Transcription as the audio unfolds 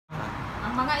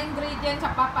Ang mga ingredients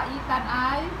sa papaitan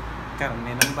ay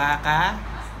karne ng baka,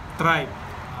 tripe,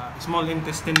 small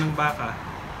intestine ng baka,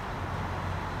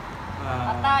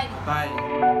 patay.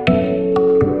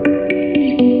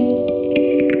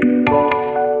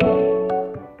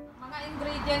 Ang mga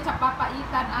ingredients sa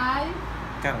papaitan ay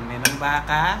karne ng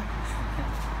baka,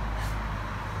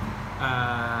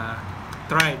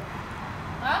 tripe,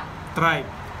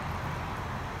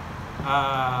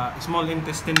 small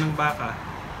intestine ng baka,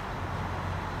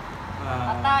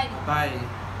 patay,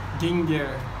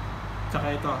 ginger,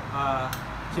 tsaka ito,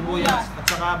 sibuyas, at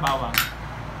saka bawang.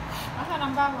 Asan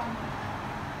ang bawang?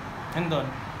 Andun.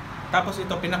 Tapos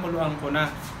ito, pinakuluan ko na,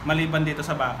 maliban dito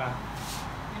sa baka.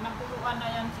 Pinakuluan na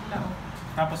yan sila.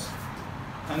 Tapos,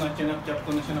 chinap-chop ko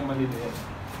na siya ng maliliit.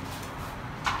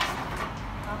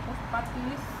 Tapos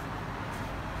patis,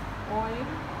 oil.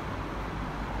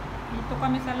 Dito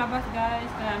kami sa labas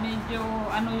guys, kaya medyo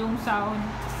yung sound.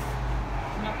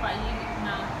 Napainit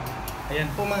na. Ayan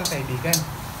po mga kaibigan.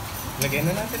 Lagyan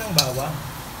na natin ang bawang.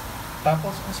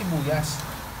 Tapos ang sibuyas.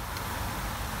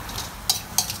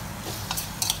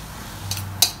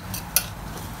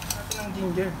 Natin ang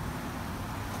ginger.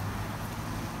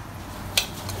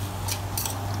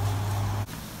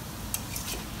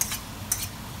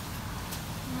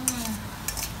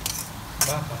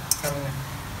 Baka, karne.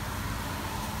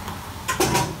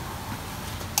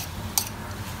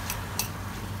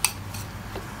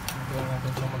 Lagyan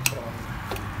natin siya mag-brown.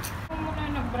 Muna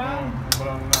nag-brown.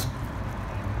 Brown na.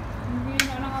 Hindi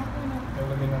na nakapuno.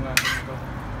 Ilagay na natin ito.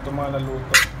 Ito mga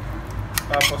naluto.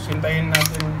 Tapos hintayin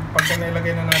natin, pagka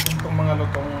nailagay na natin itong mga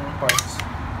lutong parts,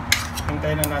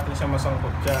 hintayin na natin siya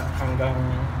masangkot siya hanggang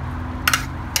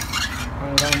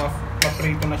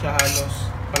ma-prito na siya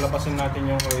halos. Palabasin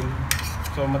natin yung oil.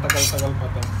 So matagal-tagal pa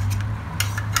ito.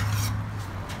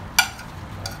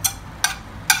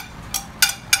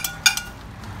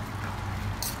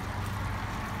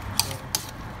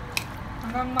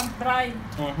 Hanggang mag-dry.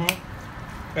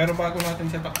 Pero bago natin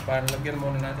siya takpan, lagyan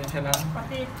muna natin siya ng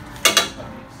Patis.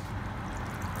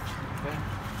 Okay.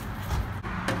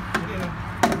 Hindi na.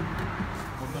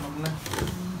 Tumutunog na.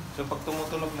 So pag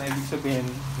tumutunog na, ibig sabihin,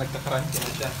 nagka-crunchy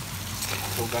na siya.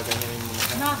 So gaganyanin muna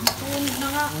siya. Matunog na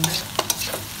nga. Hindi.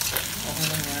 Okay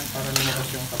lang yan, para lumakas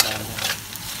yung taba niya.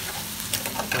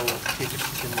 So,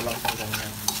 sisip-sisip mo lang sa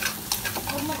ganyan.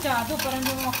 Huwag masyado, parang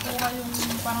hindi mo makuha yung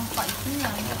parang pait niya.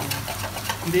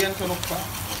 Hindi yan sunog pa.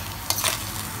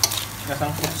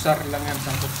 Sangkutsar lang yan,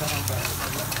 sangkutsar ang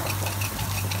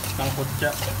sangkutsa.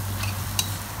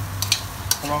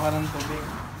 Kumawa ka ng tubig.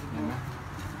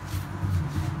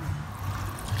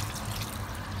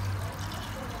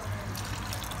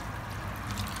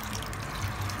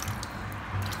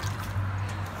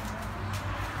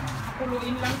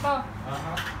 Kuluin lang to.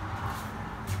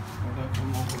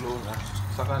 Kumukulo na.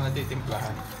 Saka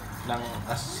natitimplahan ng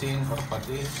asin or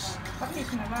patis.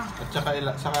 Patis na lang. At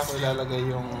saka ko ilalagay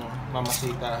yung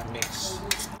mamasita mix.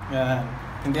 Yan.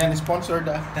 Hindi yan sponsored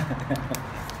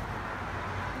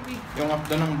Yung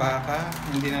abdo ng baka,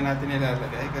 hindi na natin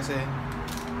ilalagay kasi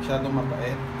masyadong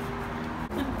mabait.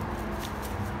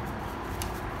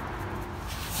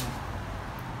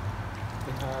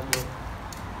 Italo.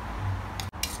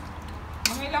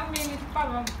 Mga ilang minutes pa,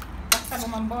 basta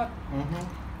lumambot.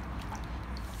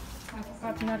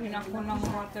 Nagkat na rin ako ng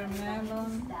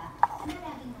watermelon.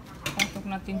 Pasok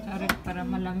natin sa ref para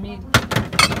malamig.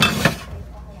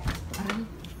 Aray.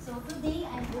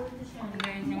 And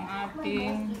then yung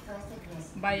ating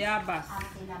bayabas.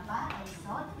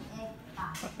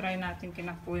 Patry natin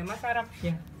kinakuya. Masarap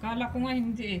siya. Kala ko nga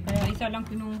hindi eh. Kaya isa lang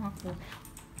kinuha ko.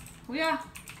 Kuya,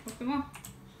 gusto mo?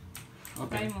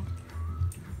 Okay. Try mo.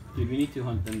 We need to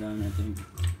hunt them down, I think.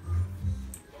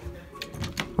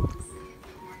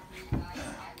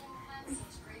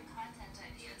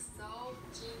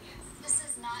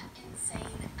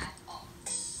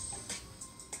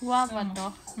 Guava to.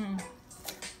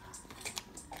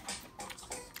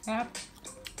 Sarap.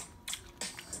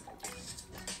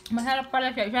 Masarap pala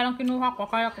siya. Isa lang kinuha ko.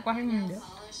 Kaya ko kasi hindi.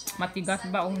 Matigas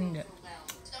ba o hindi.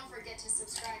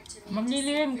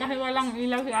 Maglilihim kasi walang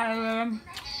ilaw si Ayen.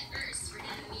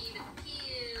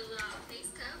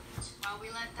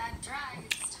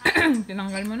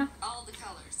 Tinanggal mo na.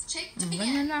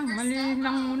 Ganyan lang. Malilim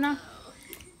lang muna.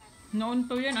 Noon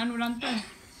to yan. Ano lang to.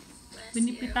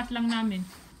 Pinipitas lang namin.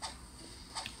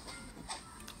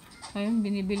 Ayun,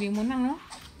 binibili mo na, no?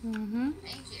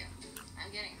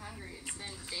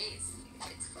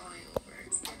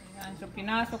 Ayan, so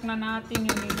pinasok na natin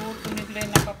yung niluto ni Glenn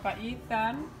na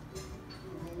papaitan.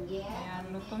 Ayan,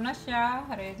 luto na siya.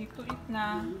 Ready to eat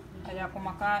na. Kaya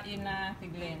kumakain na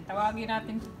si Glenn. Tawagin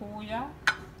natin si Kuya.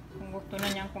 Kung gusto na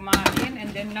niyang kumain.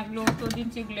 And then nagluto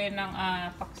din si Glenn ng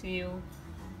paksiw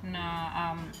na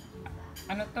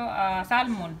ano to?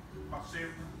 Salmon. Paksiw.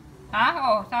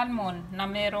 Oo, salmon na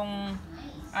merong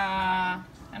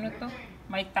ano to?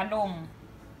 May talong.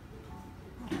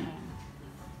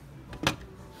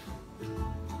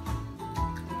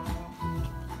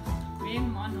 Ayan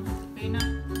mo, ano? Okay na.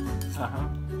 Aha.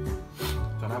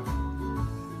 Sarap.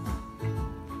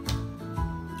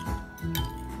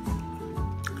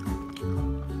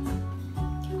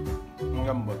 Ang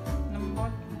lambot.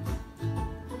 Lambot.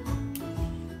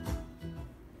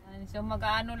 So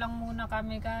mag-ano lang muna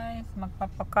kami guys.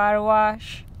 Magpapa-car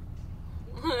wash.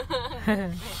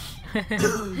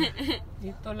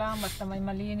 Dito lang, basta may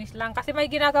malinis lang. Kasi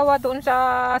may ginagawa doon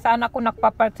sa saan ako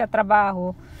nagpapark sa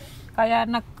trabaho. Kaya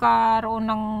nagkaroon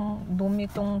ng dumi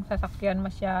itong sasakyan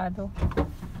masyado.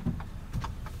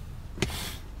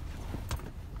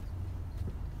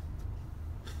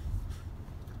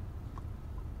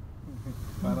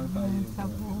 Parang tayo.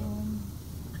 Sabon.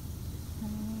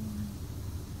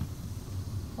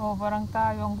 Oh, parang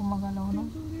tayo ang gumagalaw, no?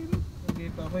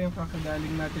 Nakita ko yung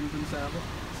kakagaling natin dun sa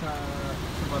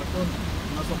barko.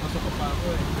 Masok-masok pa ako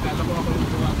eh. Kala ko ako yung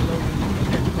gumagalaw yun yung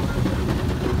bilet.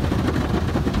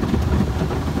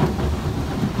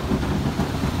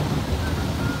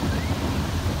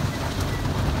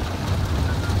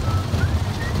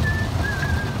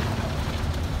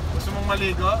 Gusto mong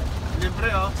maligo? Libre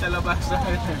oh, sa labas.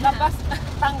 Labas,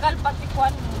 tanggal pati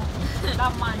kwan mo.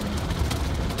 Laman.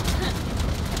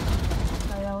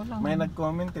 Sayaw lang. May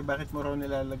nag-comment eh, bakit mo raw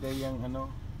nilalagay yung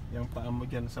yung paa mo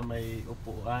dyan sa may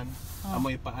upuan.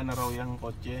 Amoy paa na raw yung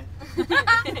kotse.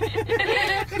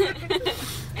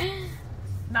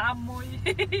 Naamoy.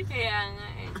 Kaya nga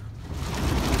eh.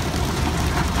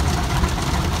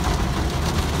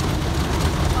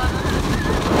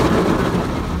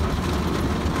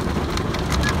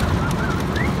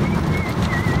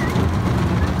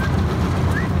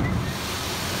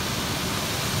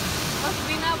 Mas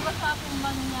binabasa akong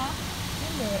mangya.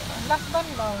 Hindi, last ban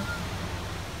lang.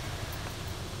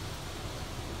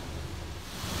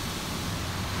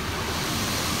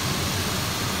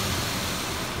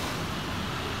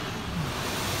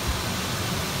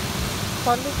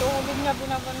 Palit ulit niya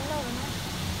binabanlaw, no?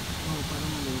 Oo,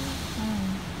 parang malinis.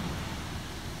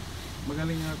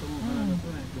 Magaling nga itong ano to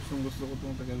eh. Gustong-gusto ko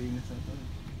itong tagalinis na to eh.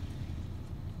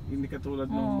 Hindi katulad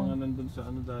ng mga nandun sa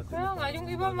dati. Kaya nga, yung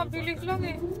iba mabilis lang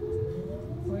eh.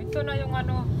 O, ito na yung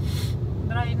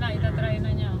dry na, ita-dry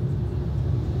na niya.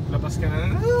 Labas ka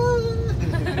na.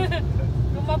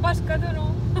 Lumabas ka doon,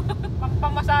 no?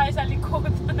 Pampamasahe sa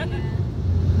likod.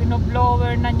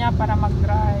 Binoblower na niya para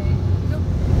mag-dry.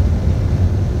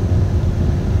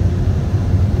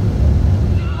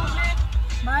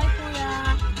 Bye, kuya.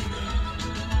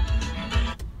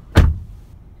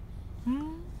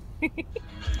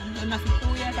 Ando na si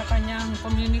kuya sa kanyang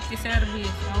community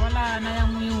service. Wala na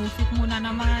yung music muna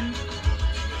naman.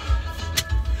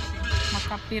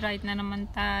 Mag-copyright na naman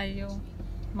tayo.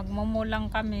 Magmomo lang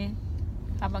kami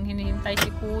habang hinihintay si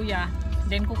kuya.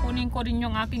 Then kukunin ko rin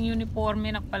yung aking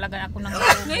uniforme. Nakapalagay ako ng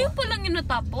logo. Ngayon pa lang yun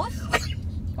natapos?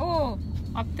 Oo.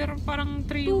 After parang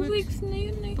 3 2 weeks. weeks na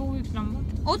yun eh. 2 weeks naman.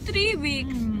 Oh, 3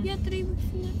 weeks? Mm. Yeah, 3 weeks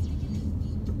na.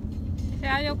 Kasi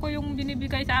ayaw ko yung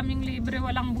binibigay sa aming libre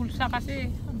walang bulsa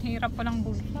kasi ang hirap walang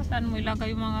bulsa. Saan mo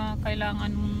ilagay yung mga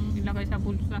kailangan mong ilagay sa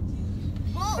bulsa?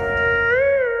 Oh!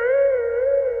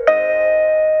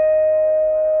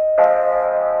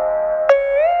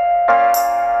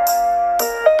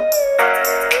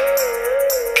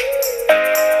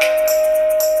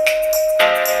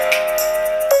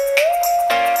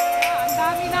 Ang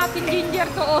dami natin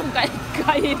ginger doon.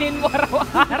 Kainin mo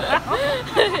araw-araw.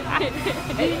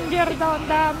 Ginger daw ang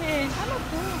dami. Ano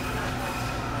to?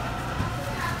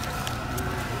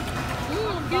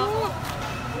 Cute.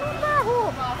 Anong baho?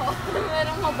 Mabaho.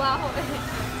 Merong mabaho eh.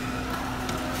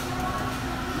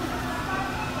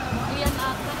 Iyan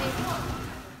ata eh.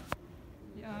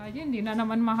 Yun, hindi na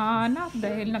naman mahanap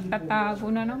dahil nagtatago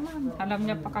na naman. Alam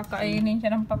niya pakakainin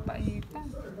siya ng papaitan.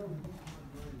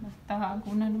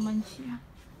 Nagtago na naman siya.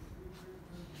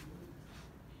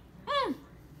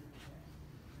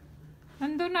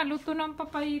 Nandun na, luto ng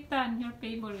papaitan. Your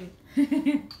favorite.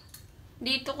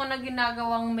 Dito ko na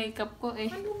ginagawang makeup ko eh.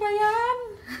 Ano ba yan?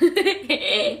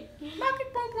 Bakit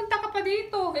pupunta ka pa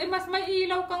dito? Eh, mas may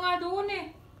ilaw ka nga doon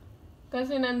eh.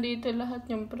 Kasi nandito lahat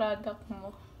yung product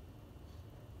mo.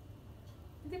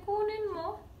 Hindi kunin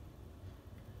mo.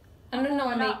 Ano na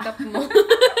wala. makeup mo?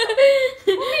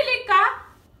 Pumili ka?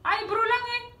 Eyebrow lang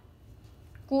eh.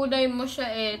 Kulay mo siya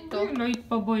eto. Light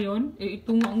pa ba yun? Eh,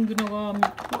 ito nga ang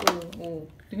ginagamit ko. Oo.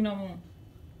 Tingnan mo.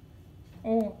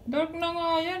 Oh, dark na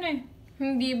nga yan eh.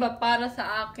 Hindi ba para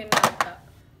sa akin ata?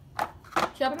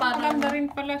 Siya Parang parang maganda rin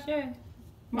pala siya eh.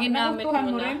 ginamit Nagustuhan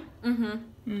mo mo na. rin? Mhm.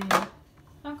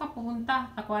 Saan ka pupunta?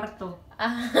 Sa kwarto.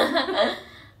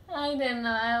 I don't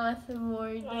know, I was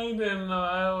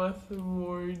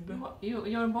bored.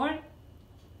 You're bored?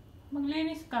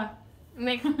 Maglinis ka.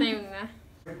 Next time na.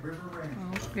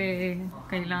 Okay.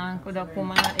 Kailangan ko daw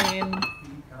kumain.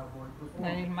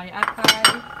 Dahil may atay.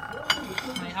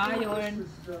 May iron.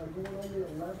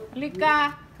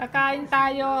 Halika! Kakain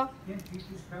tayo.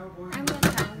 I'm not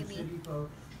hungry.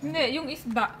 Hindi, yung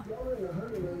isda.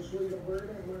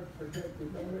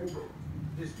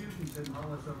 The students in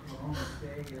Hollis, Oklahoma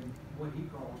stay in what he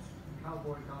calls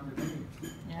cowboy condominiums.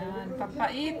 Yan,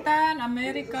 papaitan,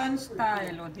 American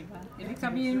style, o diba? Ibig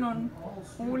sabihin nun,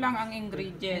 kulang ang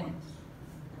ingredients.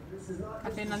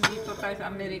 Kasi nandito tayo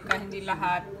sa Amerika, hindi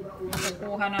lahat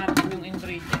makukuha natin yung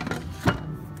ingredients.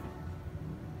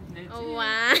 That's it.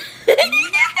 Wow.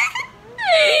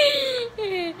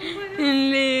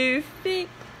 Lipstick.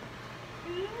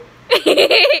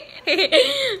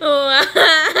 Wow.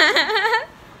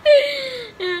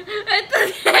 Ito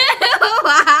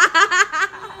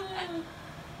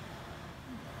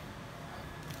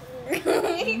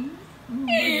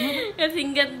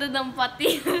kasing ganda ng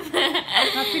patis.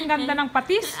 Kasing ganda ng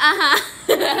patis.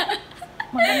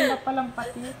 Maganda palang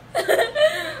patis.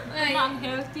 Ito ang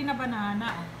healthy na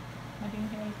banana. Maging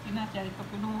healthy na siya. Ito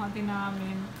pinuha din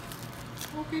namin.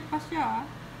 Okay pa siya.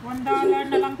 $1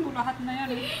 na lang po lahat na yan.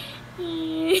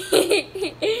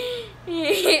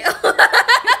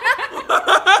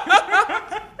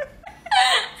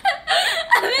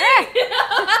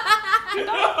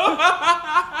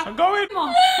 Ang gawin mo!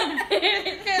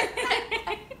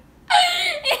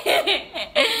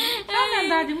 Saan ang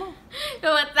daddy mo?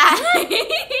 Tumatay.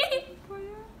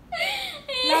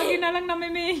 Lagi na lang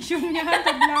na-mention niya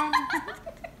sa vlog.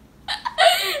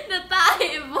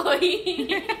 Natay, boy.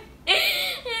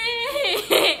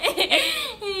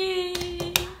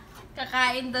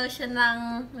 Kakain daw siya ng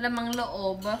lamang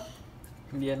loob.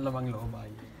 Hindi yan lamang loob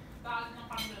ay.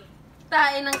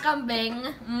 Tae ng kambing.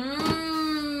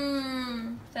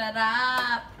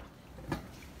 Sarap.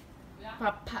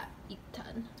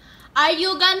 Papaitan. Are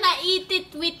you gonna eat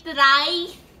it with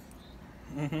rice?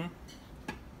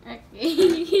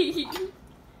 Okay.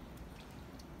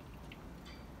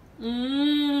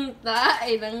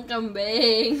 Tae ng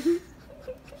kambing.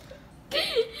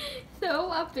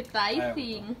 So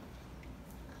appetizing.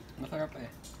 Masarap eh.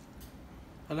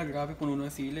 Hala, grabe, puno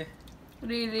ng sili.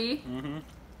 Really?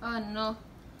 Oh no.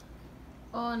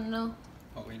 Oh no.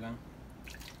 Okay lang.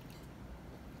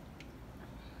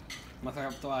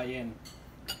 Masarap to, Ayen.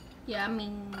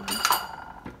 Yummy.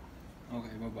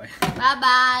 Okay, bye-bye.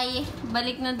 Bye-bye.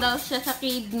 Balik na daw siya sa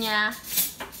cave niya.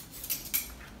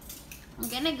 I'm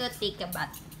gonna go take a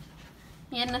bath.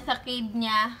 Yan na sa cave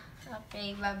niya.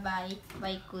 Okay, bye-bye.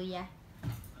 Bye, kuya.